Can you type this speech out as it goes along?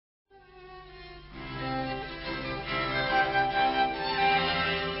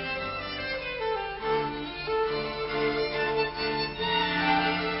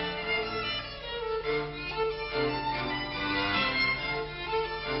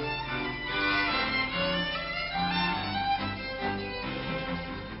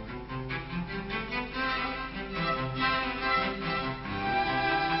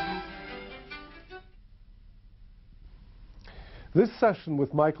This session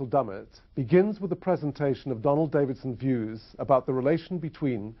with Michael Dummett begins with a presentation of Donald Davidson's views about the relation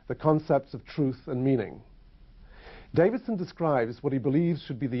between the concepts of truth and meaning. Davidson describes what he believes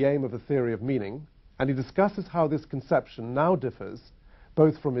should be the aim of a theory of meaning, and he discusses how this conception now differs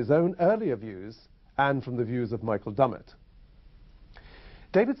both from his own earlier views and from the views of Michael Dummett.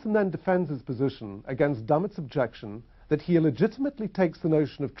 Davidson then defends his position against Dummett's objection that he illegitimately takes the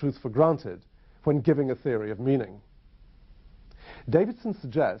notion of truth for granted when giving a theory of meaning. Davidson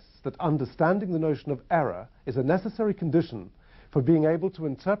suggests that understanding the notion of error is a necessary condition for being able to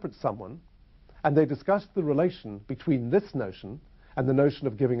interpret someone, and they discuss the relation between this notion and the notion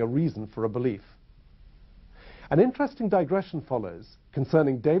of giving a reason for a belief. An interesting digression follows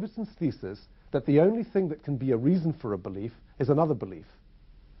concerning Davidson's thesis that the only thing that can be a reason for a belief is another belief.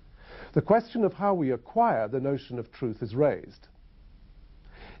 The question of how we acquire the notion of truth is raised.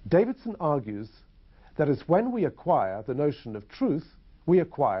 Davidson argues that is when we acquire the notion of truth, we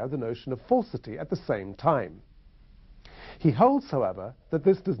acquire the notion of falsity at the same time. He holds, however, that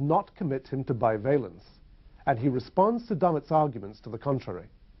this does not commit him to bivalence, and he responds to Dummett's arguments to the contrary.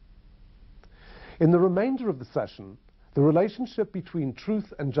 In the remainder of the session, the relationship between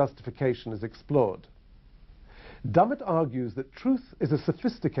truth and justification is explored. Dummett argues that truth is a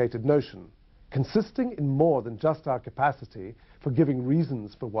sophisticated notion, consisting in more than just our capacity for giving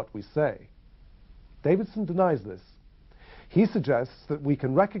reasons for what we say. Davidson denies this. He suggests that we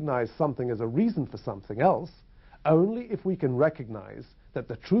can recognize something as a reason for something else only if we can recognize that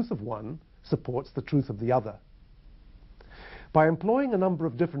the truth of one supports the truth of the other. By employing a number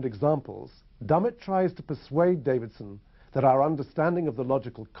of different examples, Dummett tries to persuade Davidson that our understanding of the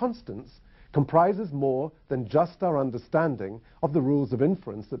logical constants comprises more than just our understanding of the rules of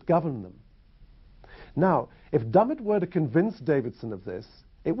inference that govern them. Now, if Dummett were to convince Davidson of this,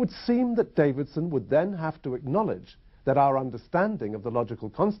 it would seem that Davidson would then have to acknowledge that our understanding of the logical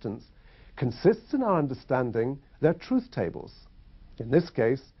constants consists in our understanding their truth tables. In this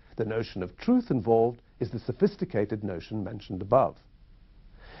case, the notion of truth involved is the sophisticated notion mentioned above.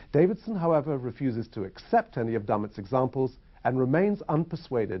 Davidson, however, refuses to accept any of Dummett's examples and remains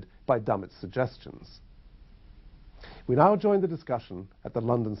unpersuaded by Dummett's suggestions. We now join the discussion at the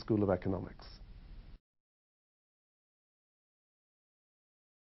London School of Economics.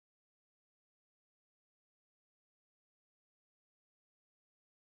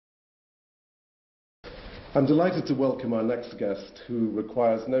 I'm delighted to welcome our next guest, who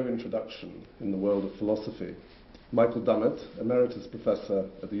requires no introduction in the world of philosophy. Michael Dummett, Emeritus Professor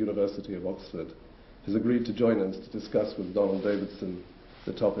at the University of Oxford, has agreed to join us to discuss with Donald Davidson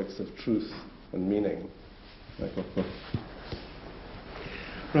the topics of truth and meaning. Michael.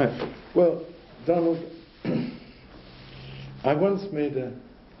 Right. Well, Donald, I once made a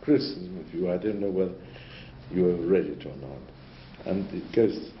criticism of you. I don't know whether you have read it or not. And it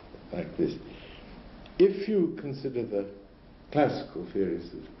goes like this. If you consider the classical theories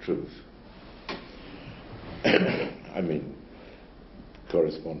of truth, I mean,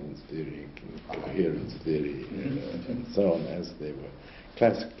 correspondence theory, coherence theory, and so on, as they were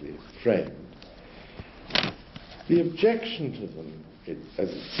classically framed, the objection to them, as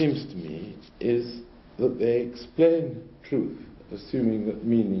it seems to me, is that they explain truth, assuming that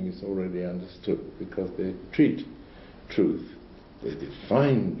meaning is already understood, because they treat truth, they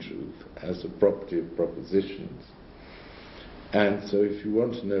define truth as a property of propositions. And so if you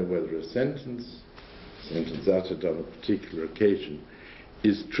want to know whether a sentence uttered on a particular occasion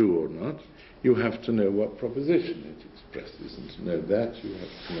is true or not, you have to know what proposition it expresses, and to know that you have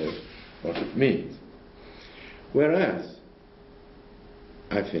to know what it means. Whereas,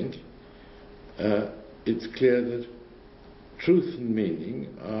 I think, it's clear that truth and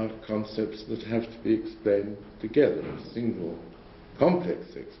meaning are concepts that have to be explained together. A single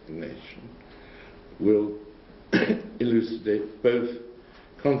complex explanation will elucidate both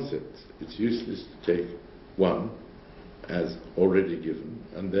concepts. It's useless to take one as already given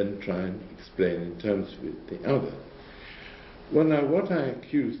and then try and explain in terms of it the other. Well, now, what I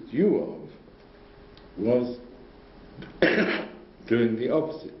accused you of was doing the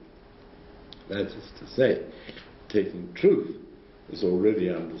opposite. That is to say, taking truth as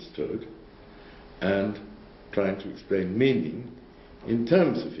already understood and trying to explain meaning in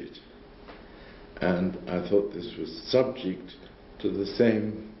terms of it. And I thought this was subject to the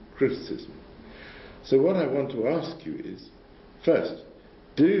same criticism. So what I want to ask you is, first,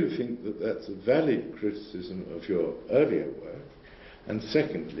 do you think that that's a valid criticism of your earlier work? And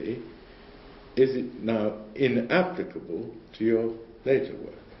secondly, is it now inapplicable to your later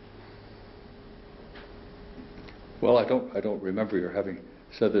work? Well, I don't remember your having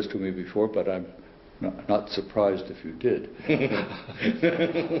said this to me before, but I'm not surprised if you did.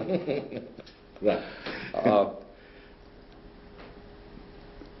 Right.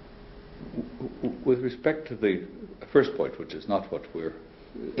 With respect to the first point, which is not what we're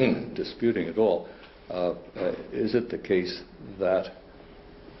disputing at all, is it the case that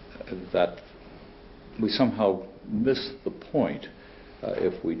we somehow miss the point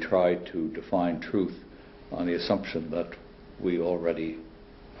if we try to define truth on the assumption that we already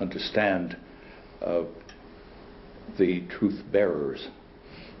understand the truth bearers?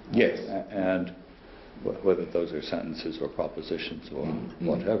 Yes. And whether those are sentences or propositions or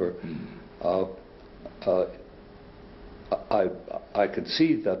whatever. I could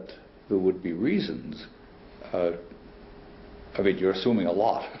see that there would be reasons. I mean, you're assuming a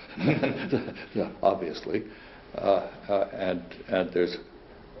lot, obviously, and there's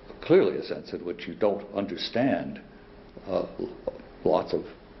clearly a sense in which you don't understand lots of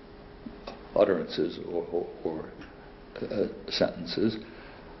utterances or sentences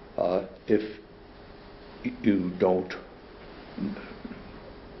if you don't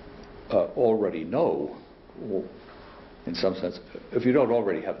already know, in some sense, if you don't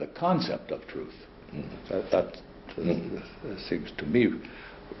already have the concept of truth. That seems to me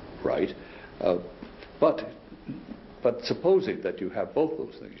right. But supposing that you have both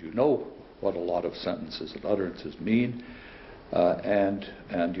those things, you know what a lot of sentences and utterances mean,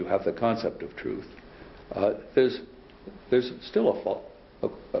 and you have the concept of truth, there's still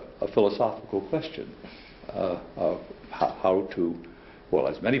a philosophical question of how to, well,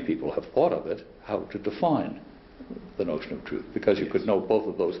 as many people have thought of it, how to define the notion of truth, because you could know both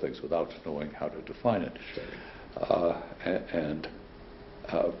of those things without knowing how to define it.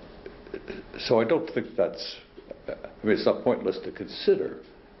 So I don't think that's, I mean, it's not pointless to consider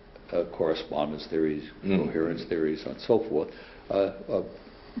correspondence theories, coherence theories, and so forth,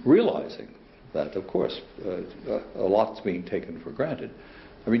 realizing that, of course, a lot's being taken for granted.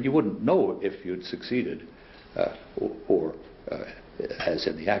 I mean, you wouldn't know if you'd succeeded or as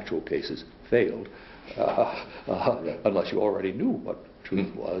in the actual cases, failed, unless you already knew what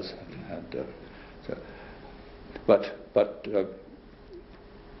truth was.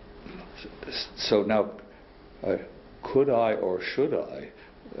 So now, could I or should I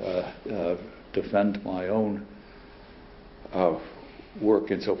defend my own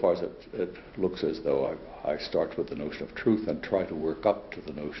work insofar as it looks as though I start with the notion of truth and try to work up to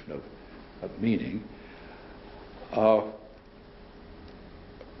the notion of meaning?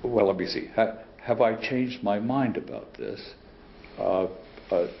 Well, let me see. Have I changed my mind about this?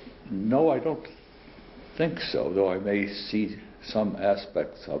 No, I don't think so, though I may see some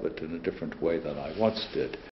aspects of it in a different way than I once did.